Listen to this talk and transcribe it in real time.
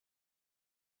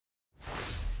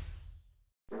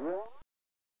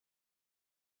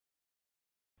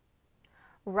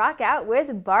Rock out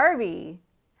with Barbie!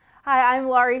 Hi, I'm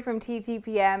Laurie from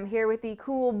TTPM, here with the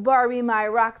cool Barbie My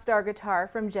Rockstar Guitar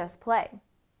from Just Play.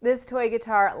 This toy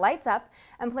guitar lights up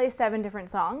and plays 7 different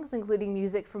songs, including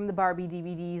music from the Barbie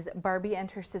DVDs Barbie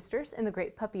and Her Sisters in the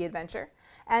Great Puppy Adventure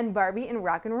and Barbie in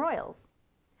Rockin' Royals.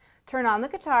 Turn on the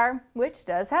guitar, which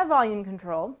does have volume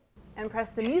control, and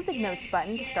press the music notes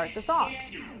button to start the songs.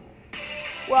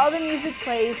 While the music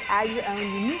plays, add your own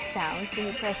unique sounds when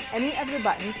you press any of the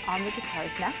buttons on the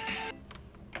guitar's neck.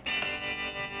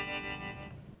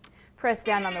 Press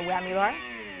down on the whammy bar,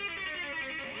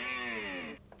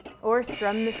 or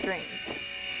strum the strings.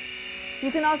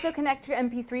 You can also connect your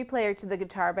MP3 player to the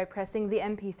guitar by pressing the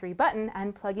MP3 button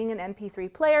and plugging an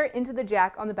MP3 player into the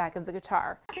jack on the back of the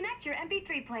guitar. Connect your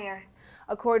MP3 player.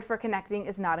 A cord for connecting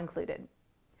is not included.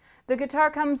 The guitar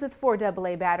comes with 4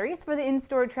 AA batteries for the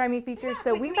in-store Try Me feature,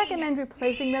 so we recommend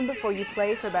replacing them before you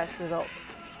play for best results.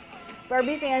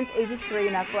 Barbie fans ages 3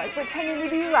 and up like pretending to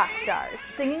be rock stars,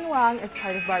 singing along as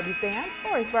part of Barbie's band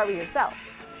or as Barbie herself.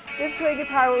 This toy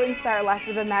guitar will inspire lots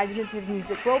of imaginative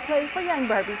music roleplay for young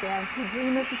Barbie fans who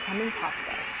dream of becoming pop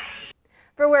stars.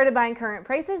 For where to buy and current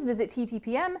prices, visit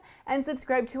TTPM and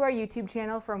subscribe to our YouTube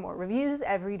channel for more reviews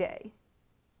every day.